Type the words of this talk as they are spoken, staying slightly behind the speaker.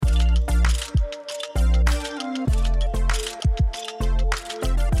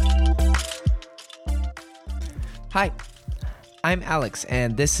Hi, I'm Alex,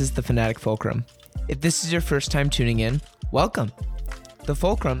 and this is the Fanatic Fulcrum. If this is your first time tuning in, welcome. The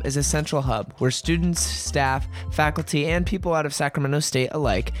Fulcrum is a central hub where students, staff, faculty, and people out of Sacramento State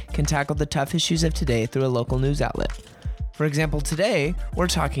alike can tackle the tough issues of today through a local news outlet. For example, today, we're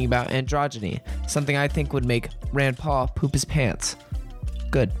talking about androgyny, something I think would make Rand Paul poop his pants.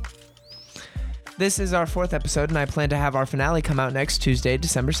 Good. This is our 4th episode, and I plan to have our finale come out next Tuesday,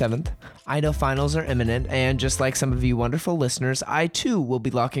 December 7th. I know finals are imminent, and just like some of you wonderful listeners, I too will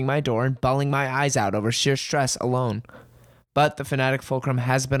be locking my door and bawling my eyes out over sheer stress alone. But the Fanatic Fulcrum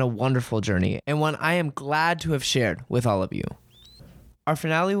has been a wonderful journey, and one I am glad to have shared with all of you. Our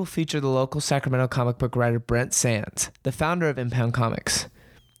finale will feature the local Sacramento comic book writer Brent Sands, the founder of Impound Comics.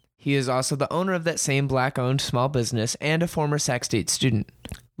 He is also the owner of that same Black-owned small business and a former Sac State student.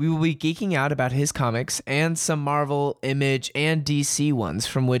 We will be geeking out about his comics and some Marvel, Image, and DC ones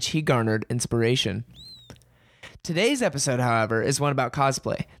from which he garnered inspiration. Today's episode, however, is one about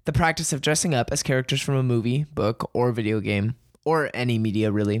cosplay, the practice of dressing up as characters from a movie, book, or video game, or any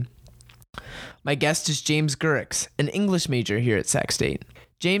media, really. My guest is Jaymes Gyurics, an English major here at Sac State.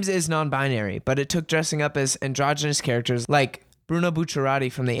 Jaymes is non-binary, but it took dressing up as androgynous characters like Bruno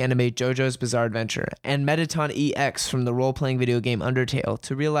Bucciarati from the anime JoJo's Bizarre Adventure and Mettaton EX from the role-playing video game Undertale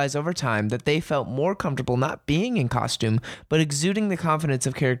to realize over time that they felt more comfortable not being in costume, but exuding the confidence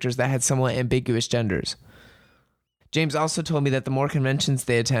of characters that had somewhat ambiguous genders. Jaymes also told me that the more conventions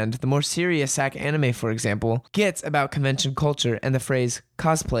they attend, the more serious SacAnime, for example, gets about convention culture and the phrase,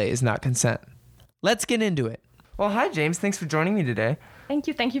 cosplay is not consent. Let's get into it. Well, hi, Jaymes. Thanks for joining me today. Thank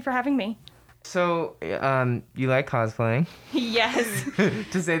you. Thank you for having me. So, you like cosplaying? Yes.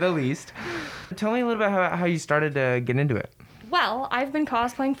 To say the least. Tell me a little bit about how you started to get into it. Well, I've been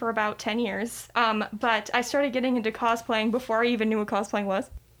cosplaying for about 10 years, but I started getting into cosplaying before I even knew what cosplaying was.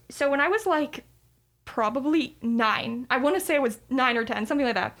 So when I was probably 9, I want to say it was 9 or 10, something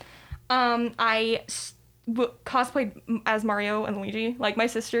like that, I cosplayed as Mario and Luigi. Like, my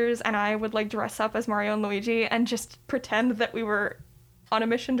sisters and I would dress up as Mario and Luigi and just pretend that we were on a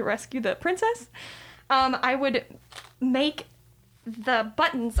mission to rescue the princess. I would make the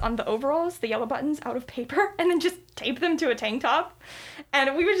buttons on the overalls, the yellow buttons, out of paper and then just tape them to a tank top.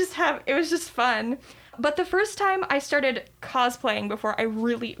 And we would just it was just fun. But the first time I started cosplaying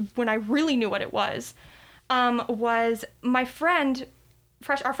when I really knew what it was my friend,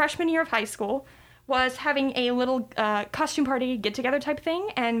 our freshman year of high school, was having a little costume party get-together type thing,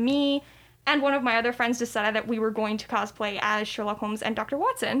 and me and one of my other friends decided that we were going to cosplay as Sherlock Holmes and Dr.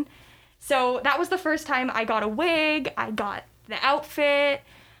 Watson. So that was the first time I got a wig, I got the outfit.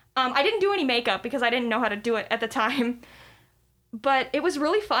 I didn't do any makeup because I didn't know how to do it at the time. But it was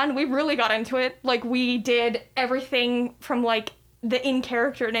really fun. We really got into it. We did everything from the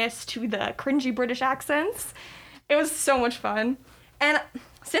in-characterness to the cringy British accents. It was so much fun. And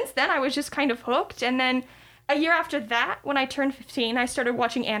since then I was just kind of hooked. And then a year after that, when I turned 15, I started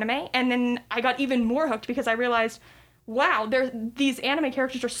watching anime, and then I got even more hooked because I realized, wow, these anime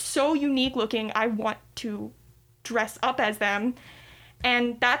characters are so unique looking, I want to dress up as them.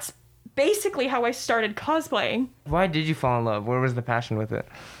 And that's basically how I started cosplaying. Why did you fall in love? Where was the passion with it?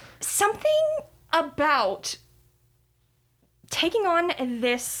 Something about taking on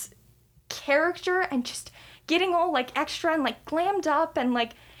this character and just getting all extra and glammed up, and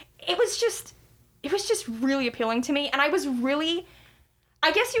it was just really appealing to me. And I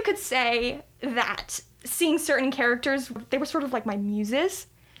guess you could say that seeing certain characters, they were sort of like my muses.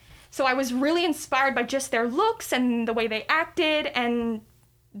 So I was really inspired by just their looks and the way they acted, and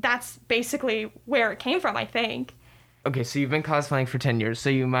that's basically where it came from, I think. Okay, so you've been cosplaying for 10 years, so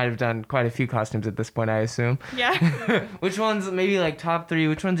you might have done quite a few costumes at this point, I assume. Yeah. Which ones, maybe top 3,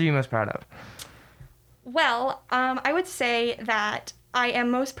 which ones are you most proud of? Well, I would say that I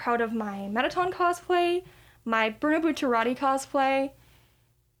am most proud of my Mettaton cosplay, my Bruno Bucciarati cosplay,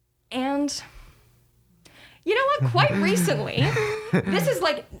 and you know what? Quite recently, this is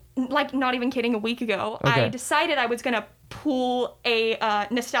not even kidding, a week ago, okay, I decided I was gonna pull a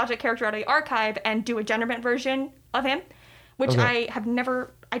nostalgic character out of the archive and do a gender bent version of him, which okay,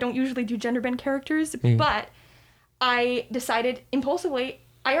 I don't usually do gender bent characters, but I decided impulsively,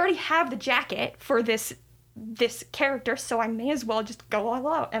 I already have the jacket for this character, so I may as well just go all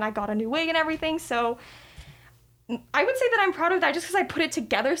out. And I got a new wig and everything, so I would say that I'm proud of that just because I put it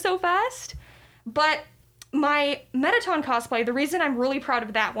together so fast. But my Mettaton cosplay, the reason I'm really proud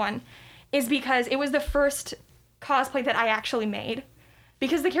of that one is because it was the first cosplay that I actually made.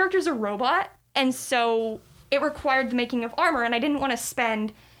 Because the character's a robot, and so it required the making of armor, and I didn't want to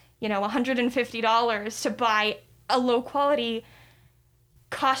spend, $150 to buy a low quality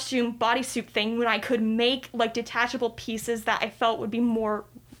costume bodysuit thing when I could make like detachable pieces that I felt would be more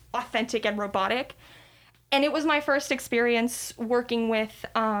authentic and robotic. And it was my first experience working with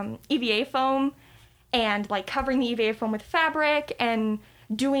EVA foam and like covering the EVA foam with fabric and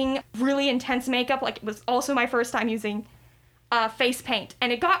doing really intense makeup. Like, it was also my first time using face paint,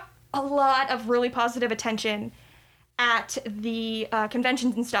 and it got a lot of really positive attention at the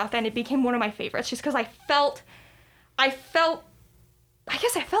conventions and stuff, and it became one of my favorites just because I felt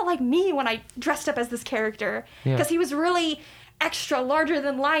like me when I dressed up as this character, because he was really extra larger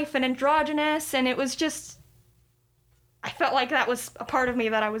than life and androgynous, and it was just, I felt like that was a part of me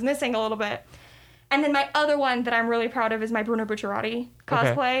that I was missing a little bit. And then my other one that I'm really proud of is my Bruno Bucciarati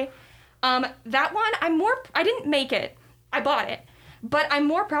cosplay. That one, I didn't make it, I bought it, but I'm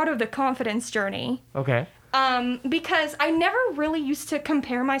more proud of the confidence journey. Okay. Because I never really used to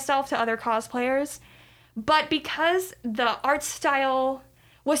compare myself to other cosplayers, but because the art style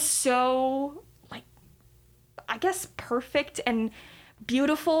was so, like, I guess perfect and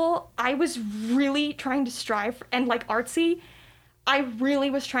beautiful, I was really trying to strive, and like artsy, I really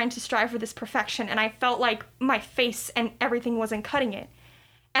was trying to strive for this perfection, and I felt like my face and everything wasn't cutting it.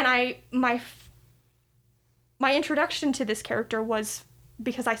 And my introduction to this character was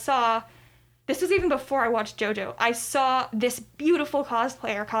because this was even before I watched JoJo. I saw this beautiful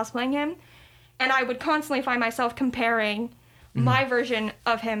cosplayer cosplaying him, and I would constantly find myself comparing my version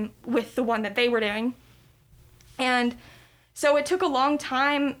of him with the one that they were doing. And so it took a long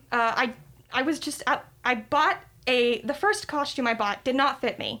time. I bought the first costume I bought did not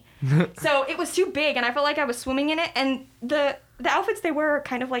fit me. So it was too big, and I felt like I was swimming in it, and the outfits they wear are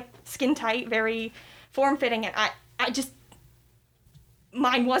kind of like skin tight, very form-fitting, and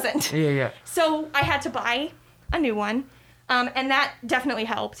mine wasn't. Yeah. So I had to buy a new one, and that definitely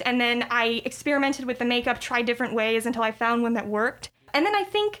helped. And then I experimented with the makeup, tried different ways until I found one that worked. And then I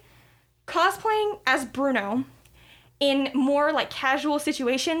think cosplaying as Bruno in more like casual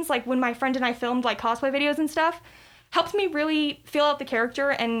situations, like when my friend and I filmed like cosplay videos and stuff, helped me really feel out the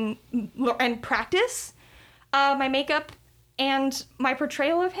character and practice my makeup and my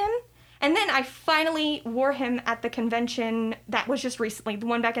portrayal of him. And then I finally wore him at the convention that was just recently, the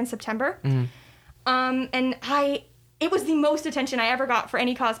one back in September. And it was the most attention I ever got for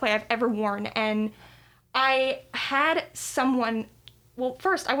any cosplay I've ever worn. And I had someone, well,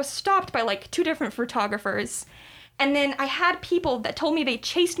 first I was stopped by like 2 different photographers. And then I had people that told me they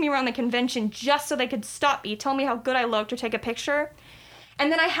chased me around the convention just so they could stop me, tell me how good I looked or take a picture.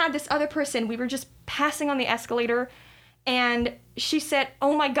 And then I had this other person, we were just passing on the escalator, and she said,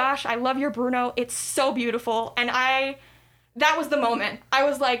 "Oh my gosh, I love your Bruno. It's so beautiful." And that was the moment. I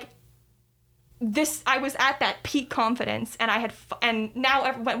was like, I was at that peak confidence, and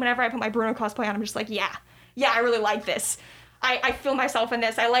now whenever I put my Bruno cosplay on, I'm just like, yeah, I really like this. I feel myself in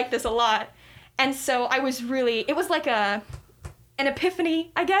this. I like this a lot. And so it was like an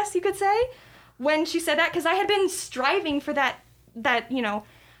epiphany, I guess you could say, when she said that, because I had been striving for that,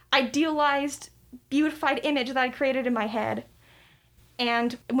 idealized, beautified image that I created in my head.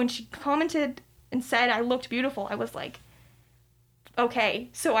 And when she commented and said I looked beautiful, I was like, okay,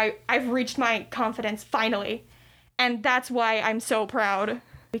 so I've reached my confidence finally. And that's why I'm so proud,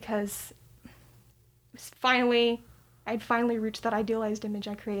 because I'd finally reached that idealized image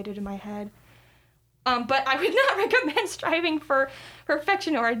I created in my head. But I would not recommend striving for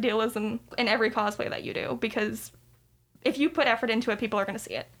perfection or idealism in every cosplay that you do, because if you put effort into it, people are going to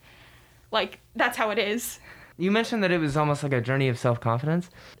see it. Like, that's how it is. You mentioned that it was almost like a journey of self-confidence.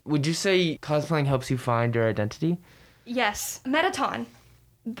 Would you say cosplaying helps you find your identity? Yes. Mettaton.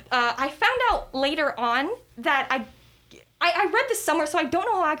 I found out later on that I read this somewhere, so I don't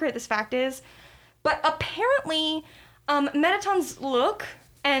know how accurate this fact is, but apparently Mettaton's look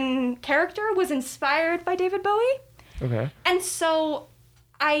and character was inspired by David Bowie. Okay. And so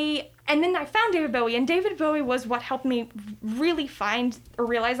then I found David Bowie, and David Bowie was what helped me really find or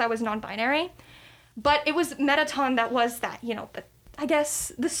realize I was non-binary. But it was Mettaton that was that, I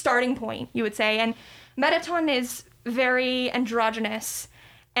guess the starting point, you would say. And Mettaton is very androgynous,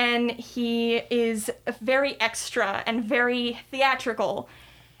 and he is very extra and very theatrical.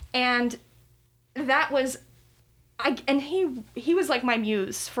 And that was, he was like my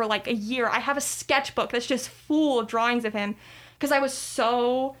muse for like a year. I have a sketchbook that's just full of drawings of him, because I was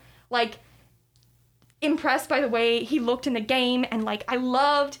so like impressed by the way he looked in the game, and like I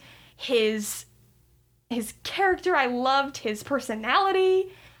loved his character, I loved his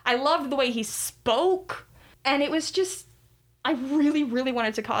personality, I loved the way he spoke, and it was just, I really, really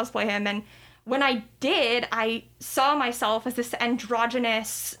wanted to cosplay him. And when I did, I saw myself as this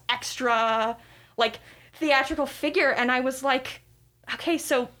androgynous, extra, like, theatrical figure, and I was like, okay,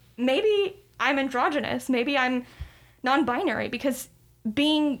 so maybe I'm androgynous, maybe I'm non-binary, because up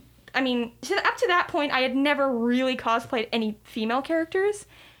to that point, I had never really cosplayed any female characters.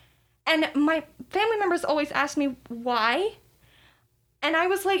 And my family members always asked me why. And I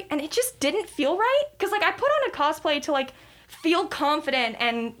was like, and it just didn't feel right. Because, like, I put on a cosplay to, like, feel confident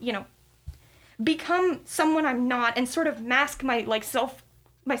and, you know, become someone I'm not and sort of mask my, like,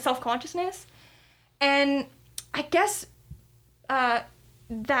 self-consciousness. And I guess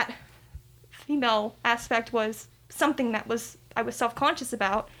that female aspect was something that I was self-conscious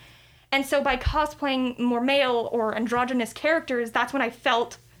about. And so by cosplaying more male or androgynous characters, that's when I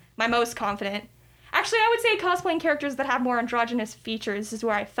felt my most confident. Actually, I would say cosplaying characters that have more androgynous features is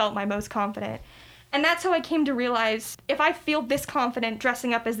where I felt my most confident. And that's how I came to realize, if I feel this confident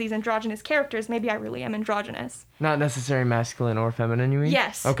dressing up as these androgynous characters, maybe I really am androgynous. Not necessarily masculine or feminine, you mean?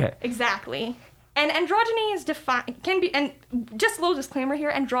 Yes. Okay. Exactly. And androgyny is and just a little disclaimer here,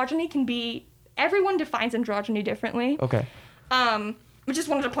 everyone defines androgyny differently. Okay. I just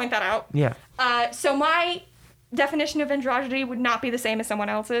wanted to point that out. Yeah. So my definition of androgyny would not be the same as someone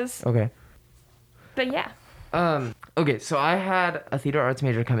else's. Okay. But yeah. Okay, so I had a theater arts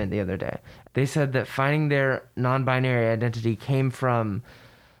major come in the other day. They said that finding their non-binary identity came from,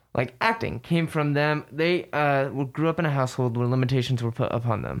 like, acting. Came from them. They grew up in a household where limitations were put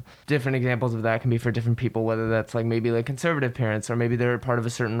upon them. Different examples of that can be for different people, whether that's, like, maybe, like, conservative parents or maybe they're part of a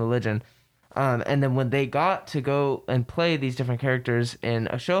certain religion. And then when they got to go and play these different characters in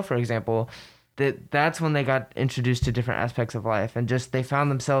a show, for example, that's when they got introduced to different aspects of life. And just they found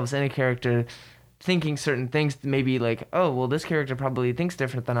themselves in a character thinking certain things, maybe like, oh, well, this character probably thinks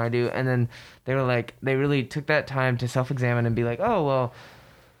different than I do. And then they were like, they really took that time to self-examine and be like, oh, well,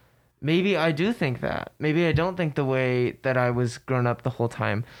 maybe I do think that. Maybe I don't think the way that I was grown up the whole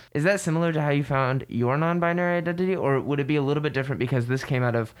time. Is that similar to how you found your non-binary identity? Or would it be a little bit different because this came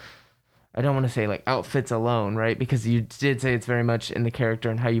out of, I don't want to say like outfits alone, right? Because you did say it's very much in the character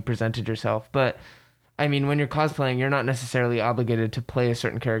and how you presented yourself. But I mean, when you're cosplaying, you're not necessarily obligated to play a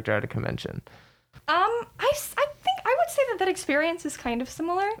certain character at a convention. I think I would say that experience is kind of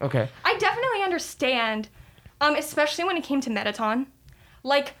similar. Okay. I definitely understand, especially when it came to Mettaton,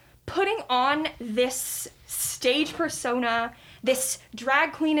 like putting on this stage persona, this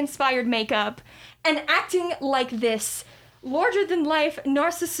drag queen inspired makeup, and acting like this larger than life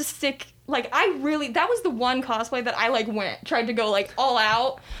narcissistic. Like that was the one cosplay that I tried to go like all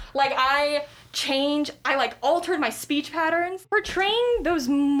out. Like I altered my speech patterns, portraying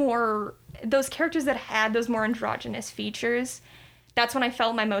those characters that had those more androgynous features. That's when I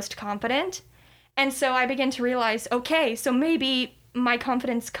felt my most confident. And so I began to realize, okay, so maybe my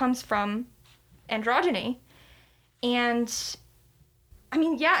confidence comes from androgyny. And I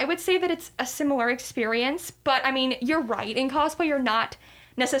mean, yeah, I would say that it's a similar experience, but I mean, you're right. In cosplay, you're not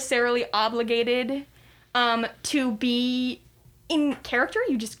necessarily obligated to be in character.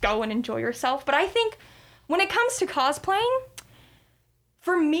 You just go and enjoy yourself. But I think when it comes to cosplaying,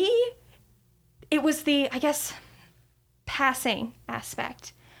 for me, it was the, I guess, passing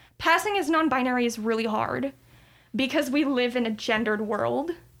aspect. Passing as non-binary is really hard because we live in a gendered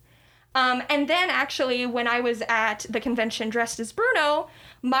world. And then actually, when I was at the convention dressed as Bruno,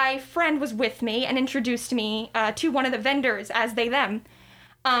 my friend was with me and introduced me to one of the vendors as they, them.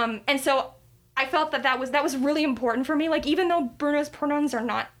 And so I felt that was really important for me. Like, even though Bruno's pronouns are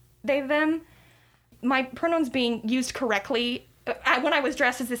not they, them, my pronouns being used correctly when I was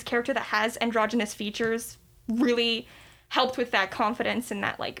dressed as this character that has androgynous features really helped with that confidence and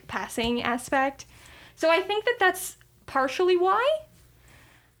that, like, passing aspect. So I think that that's partially why.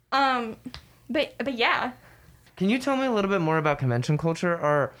 But yeah. Can you tell me a little bit more about convention culture?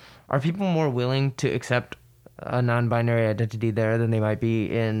 Are people more willing to accept a non-binary identity there than they might be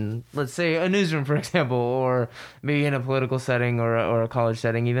in, let's say, a newsroom, for example, or maybe in a political setting or a college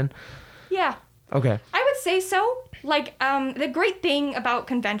setting even? Yeah. Okay. I would say so. Like, the great thing about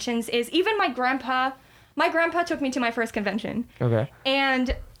conventions is even my grandpa took me to my first convention. Okay.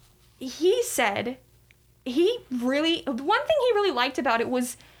 And he said one thing he really liked about it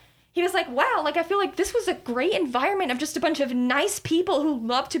was, he was like, wow, like, I feel like this was a great environment of just a bunch of nice people who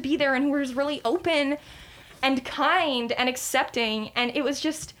love to be there and who was really open and kind and accepting. And it was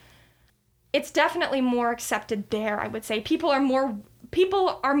just, it's definitely more accepted there, I would say. People are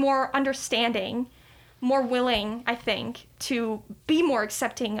more understanding, more willing, I think, to be more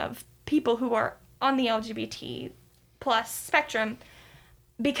accepting of people who are on the LGBT plus spectrum,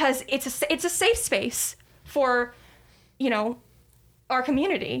 because it's a safe space for, our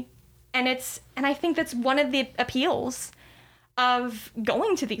community. And I think that's one of the appeals of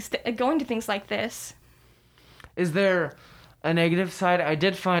going to things like this. Is there A negative side, I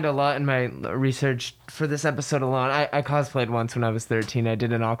did find a lot in my research for this episode alone. I cosplayed once when I was 13. I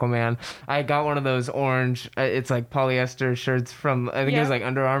did an Aquaman. I got one of those orange, it's like polyester shirts from, I think it was like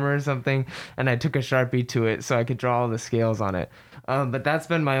Under Armour or something, and I took a Sharpie to it so I could draw all the scales on it. But that's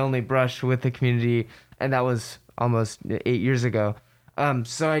been my only brush with the community, and that was almost 8 years ago.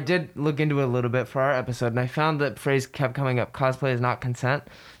 So I did look into it a little bit for our episode, and I found that phrase kept coming up, cosplay is not consent.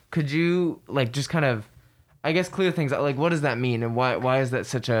 Could you, like, just kind of, I guess, clear things out? Like, what does that mean, and why is that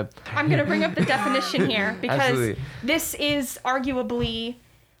such a... I'm going to bring up the definition here, because Absolutely. This is arguably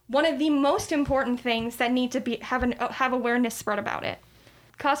one of the most important things that need to have awareness spread about it.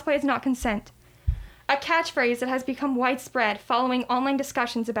 Cosplay is not consent. A catchphrase that has become widespread following online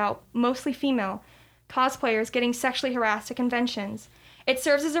discussions about, mostly female, cosplayers getting sexually harassed at conventions. It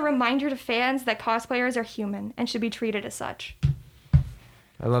serves as a reminder to fans that cosplayers are human and should be treated as such.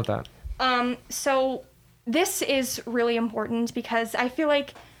 I love that. So this is really important because I feel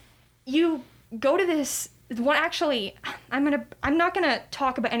like you go to this one. Actually, I'm not gonna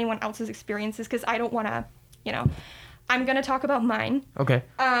talk about anyone else's experiences because I don't want to, I'm gonna talk about mine. Okay.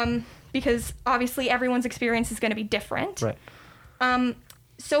 Because obviously everyone's experience is gonna be different. Right.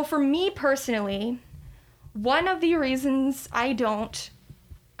 So for me personally, one of the reasons I don't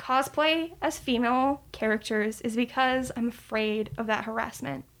cosplay as female characters is because I'm afraid of that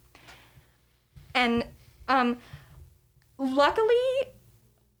harassment. And luckily,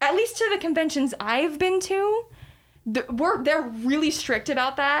 at least to the conventions I've been to, they're really strict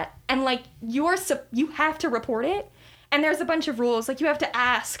about that. And like you have to report it. And there's a bunch of rules. Like you have to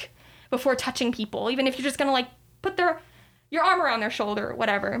ask before touching people, even if you're just gonna like put your arm around their shoulder or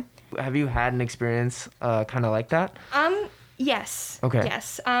whatever. Have you had an experience kind of like that? Yes. Okay.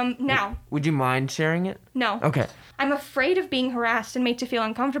 Yes. Now. Would you mind sharing it? No. Okay. I'm afraid of being harassed and made to feel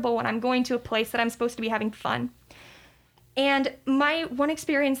uncomfortable when I'm going to a place that I'm supposed to be having fun. And my one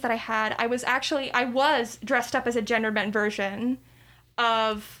experience that I had, I was dressed up as a gender-bent version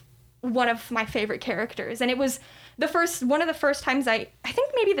of one of my favorite characters. And it was one of the first times I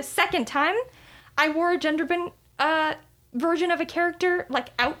think maybe the second time I wore a gender-bent version of a character, like,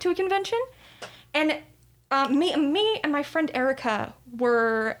 out to a convention. And me and my friend Erica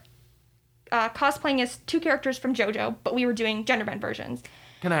were cosplaying as two characters from JoJo, but we were doing gender-bent versions.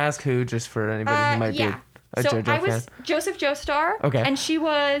 Can I ask who, just for anybody who might be a JoJo fan? I was Joseph Joestar, okay, and she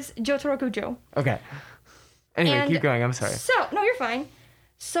was Jotaro Jo. Okay. Anyway, keep going. I'm sorry. So, no, you're fine.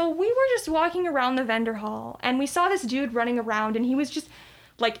 So we were just walking around the vendor hall, and we saw this dude running around, and he was just,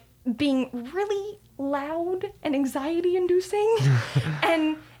 like, being really loud and anxiety-inducing.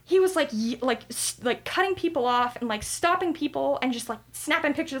 And he was, like cutting people off and, like, stopping people and just, like,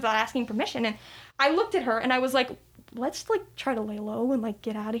 snapping pictures without asking permission. And I looked at her, and I was like, let's, like, try to lay low and, like,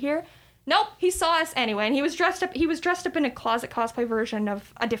 get out of here. Nope, he saw us anyway, and he was dressed up in a closet cosplay version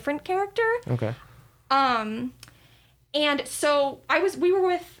of a different character. Okay. And so we were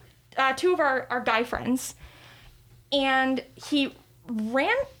with two of our guy friends, and he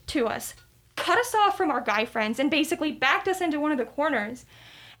ran to us, cut us off from our guy friends, and basically backed us into one of the corners,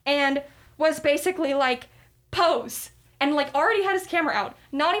 and was basically like, pose, and like already had his camera out,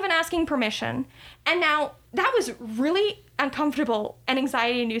 not even asking permission. And now that was really uncomfortable and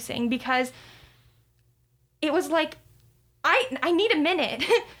anxiety-inducing because it was like, I need a minute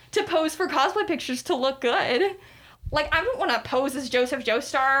to pose for cosplay pictures to look good. Like, I don't want to pose as Joseph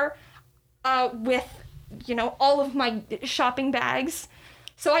Joestar with, all of my shopping bags.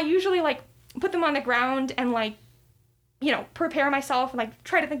 So I usually, like, put them on the ground and, like, prepare myself and, like,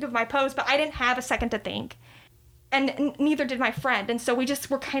 try to think of my pose. But I didn't have a second to think. And neither did my friend. And so we just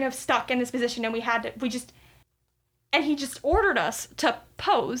were kind of stuck in this position, and and he just ordered us to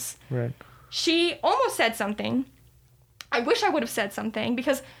pose. Right. She almost said something. I wish I would have said something,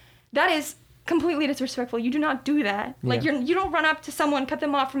 because that is completely disrespectful. You do not do that. Yeah. Like, you don't run up to someone, cut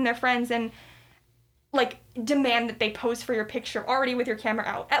them off from their friends, and, like, demand that they pose for your picture already with your camera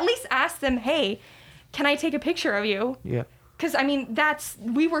out. At least ask them, hey, can I take a picture of you? Yeah. Because, I mean,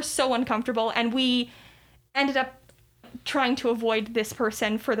 we were so uncomfortable, and we ended up trying to avoid this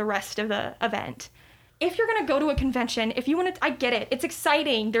person for the rest of the event. If you're going to go to a convention, if you want to, I get it. It's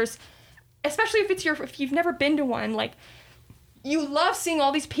exciting. Especially if you've never been to one, like, you love seeing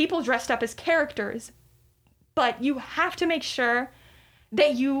all these people dressed up as characters, but you have to make sure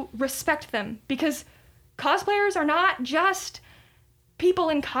that you respect them, because cosplayers are not just people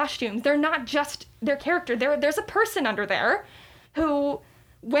in costumes. They're not just their character. There's a person under there who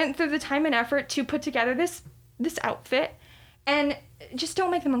went through the time and effort to put together this outfit, and just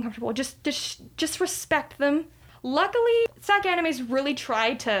don't make them uncomfortable. Just respect them. Luckily, SacAnime's really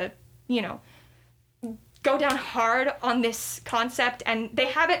tried to, go down hard on this concept, and they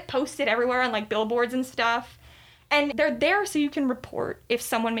have it posted everywhere on like billboards and stuff. And they're there so you can report if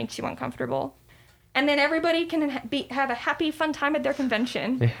someone makes you uncomfortable. And then everybody can have a happy, fun time at their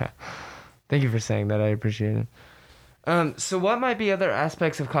convention. Yeah. Thank you for saying that. I appreciate it. So what might be other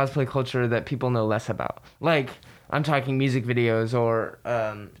aspects of cosplay culture that people know less about? Like, I'm talking music videos or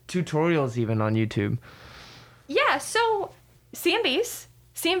tutorials even on YouTube. Yeah, so CMVs.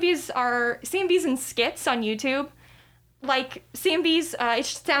 CMVs and skits on YouTube. Like, CMVs,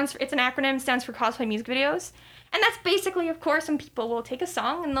 it's an acronym, stands for cosplay music videos. And that's basically, of course, when people will take a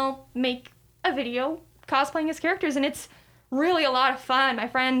song and they'll make a video cosplaying as characters, and it's really a lot of fun. My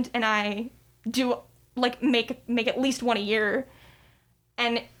friend and I do like make at least one a year,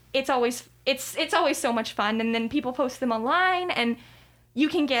 and it's always so much fun. And then people post them online, and you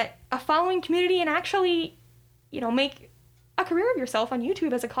can get a following community and actually, make a career of yourself on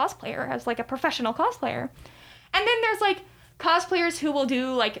YouTube as a cosplayer, as like a professional cosplayer. And then there's like cosplayers who will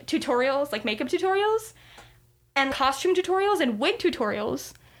do like tutorials, like makeup tutorials and costume tutorials and wig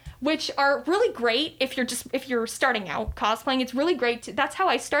tutorials, which are really great if you're starting out cosplaying. It's really great. That's how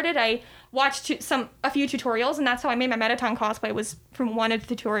I started. I watched a few tutorials, and that's how I made my Mettaton cosplay, was from one of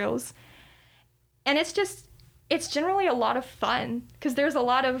the tutorials. And it's generally a lot of fun because there's a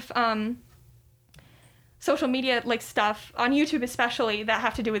lot of social media like stuff on YouTube especially that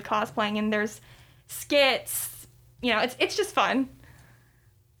have to do with cosplaying, and there's skits. It's just fun.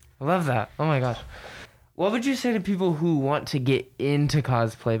 I love that. Oh my gosh. What would you say to people who want to get into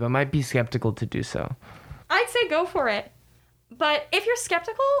cosplay but might be skeptical to do so? I'd say go for it. But if you're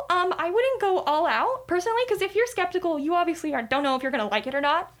skeptical, I wouldn't go all out, personally, because if you're skeptical, you obviously don't know if you're going to like it or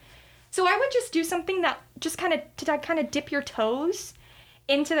not. So I would just do something that just kind of dip your toes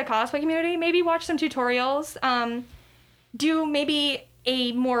into the cosplay community. Maybe watch some tutorials. Do maybe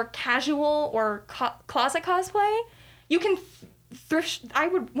a more casual or closet cosplay. You can thrift. I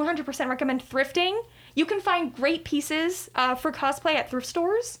would 100% recommend thrifting. You can find great pieces for cosplay at thrift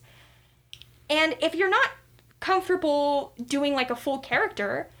stores. And if you're not comfortable doing like a full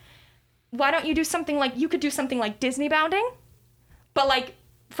character, why don't you do something like, you could do something like Disney bounding, but like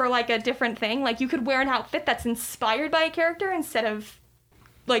for like a different thing. Like you could wear an outfit that's inspired by a character instead of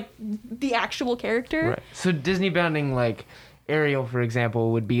like the actual character. Right. So Disney bounding, like Ariel, for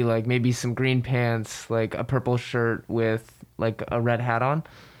example, would be like maybe some green pants, like a purple shirt with like a red hat on.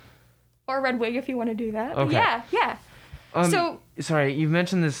 Or a red wig if you want to do that. Okay. Yeah. Sorry, you've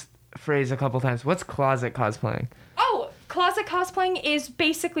mentioned this phrase a couple times. What's closet cosplaying? Oh, closet cosplaying is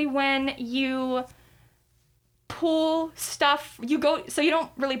basically when you pull stuff. So you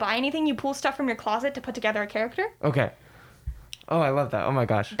don't really buy anything. You pull stuff from your closet to put together a character. Okay. Oh, I love that. Oh my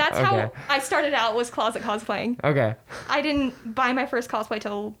gosh. That's how I started out, was closet cosplaying. Okay. I didn't buy my first cosplay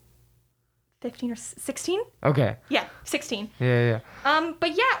till 15 or 16. Okay. Yeah, 16. Yeah.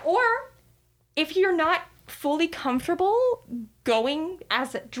 But yeah, or if you're not fully comfortable going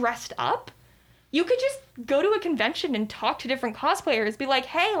as dressed up, you could just go to a convention and talk to different cosplayers. Be like,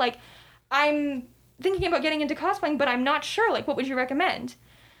 hey, like, I'm thinking about getting into cosplaying, but I'm not sure. Like, what would you recommend?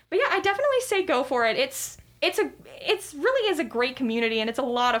 But yeah, I definitely say go for it. It's really is a great community, and it's a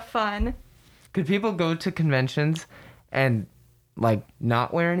lot of fun. Could people go to conventions and like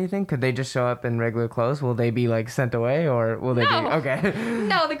not wear anything? Could they just show up in regular clothes? Will they be like sent away, or will they be okay?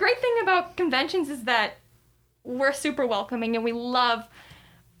 No, the great thing about conventions is that we're super welcoming, and we love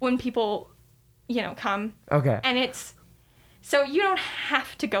when people, come. Okay. And so you don't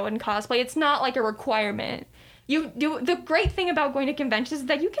have to go in cosplay. It's not like a requirement. The great thing about going to conventions is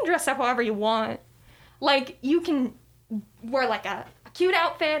that you can dress up however you want. Like, you can wear like a cute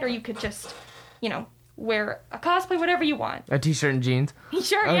outfit, or you could just, wear a cosplay, whatever you want. A t-shirt and jeans?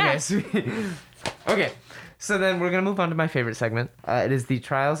 Sure, okay, yeah. Sweet. Okay, so then we're going to move on to my favorite segment. It is the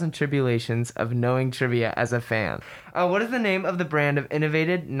trials and tribulations of knowing trivia as a fan. What is the name of the brand of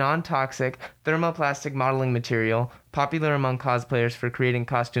innovative, non-toxic, thermoplastic modeling material popular among cosplayers for creating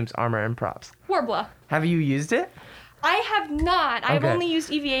costumes, armor, and props? Worbla. Have you used it? I have not. Okay. I've only used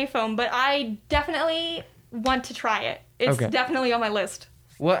EVA foam, but I definitely want to try it. It's definitely on my list.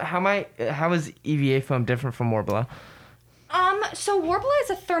 How is EVA foam different from Worbla? So Worbla is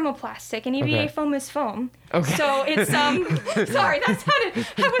a thermoplastic, and EVA foam is foam. Okay. So it's sorry, I was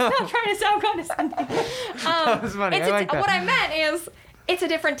not trying to sound condescending. That was funny. I like that. What I meant is it's a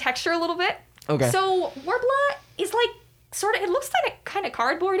different texture a little bit. Okay. So Worbla is like it looks kind of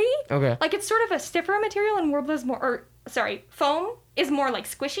cardboardy. Okay. Like it's sort of a stiffer material, and Worbla's foam is more like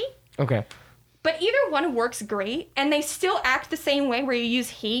squishy. Okay. But either one works great, and they still act the same way, where you use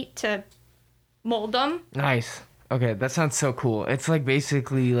heat to mold them. Nice. Okay, that sounds so cool. It's like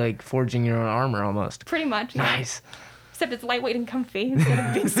basically like forging your own armor almost. Pretty much. Yeah. Nice. Except it's lightweight and comfy instead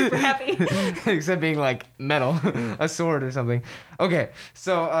of being super heavy. Except being like metal, a sword or something. Okay,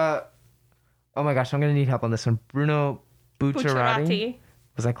 so, oh my gosh, I'm going to need help on this one. Bruno Bucciarati.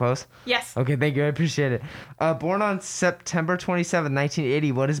 Was that close? Yes. Okay, thank you. I appreciate it. Born on September 27,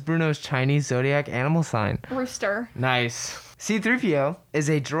 1980, what is Bruno's Chinese zodiac animal sign? Rooster. Nice. C-3PO is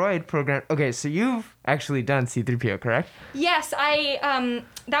a droid program. Okay, so you've actually done C-3PO, correct? Yes,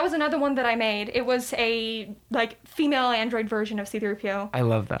 that was another one that I made. It was a like female android version of C-3PO. I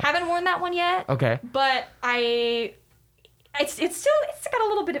love that. Haven't worn that one yet. Okay. But it's got a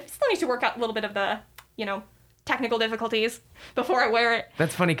little bit of, still needs to work out a little bit of the, technical difficulties before I wear it.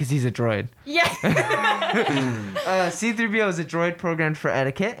 That's funny because he's a droid. Yeah. C-3PO is a droid programmed for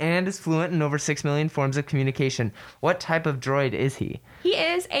etiquette and is fluent in over 6 million forms of communication. What type of droid is he? He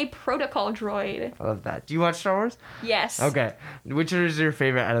is a protocol droid. I love that. Do you watch Star Wars? Yes. Okay. Which is your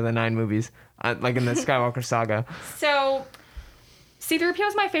favorite out of the 9 movies? Like in the Skywalker saga. So, C-3PO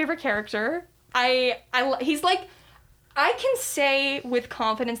is my favorite character. He's like, I can say with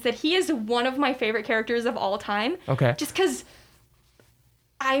confidence that he is one of my favorite characters of all time. Okay. Just because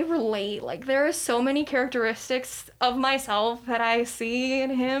I relate. Like, there are so many characteristics of myself that I see in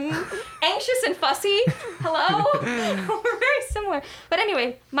him. Anxious and fussy. Hello? We're very similar. But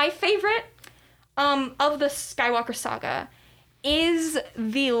anyway, my favorite of the Skywalker saga is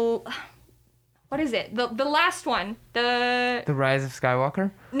what is it? The last one. The Rise of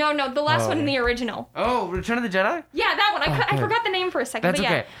Skywalker? No, the last one in the original. Oh, Return of the Jedi? Yeah, that one. I forgot the name for a second. That's but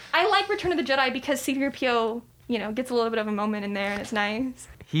yeah, okay. I like Return of the Jedi because C-3PO, gets a little bit of a moment in there and it's nice.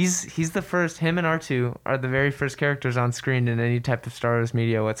 He's the first. Him and R2 are the very first characters on screen in any type of Star Wars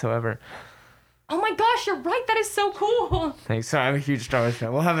media whatsoever. Oh my gosh, you're right. That is so cool. Thanks. Sorry, I'm a huge Star Wars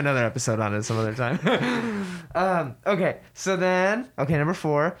fan. We'll have another episode on it some other time. Okay, so then, number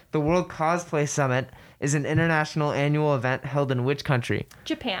 4, the World Cosplay Summit is an international annual event held in which country?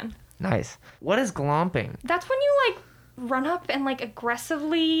 Japan. Nice. What is glomping? That's when you, run up and,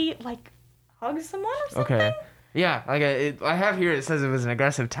 aggressively, hug someone or something? Okay. Yeah, I have here, it says it was an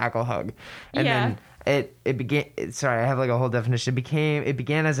aggressive tackle hug. And then it began, sorry, I have a whole definition. It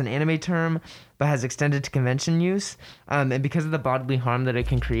began as an anime term, but has extended to convention use. And because of the bodily harm that it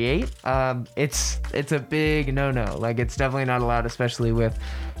can create, it's a big no-no. It's definitely not allowed, especially with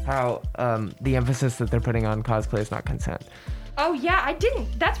how the emphasis that they're putting on cosplay is not consent. Oh yeah,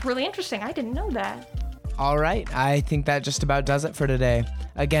 that's really interesting. I didn't know that. All right, I think that just about does it for today.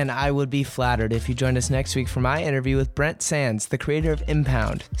 Again, I would be flattered if you joined us next week for my interview with Brent Sands, the creator of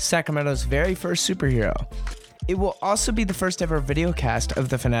Impound, Sacramento's very first superhero. It will also be the first ever video cast of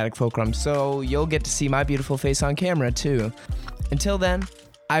the Fanatic Fulcrum, so you'll get to see my beautiful face on camera too. Until then,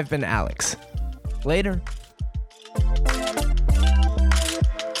 I've been Alex. Later.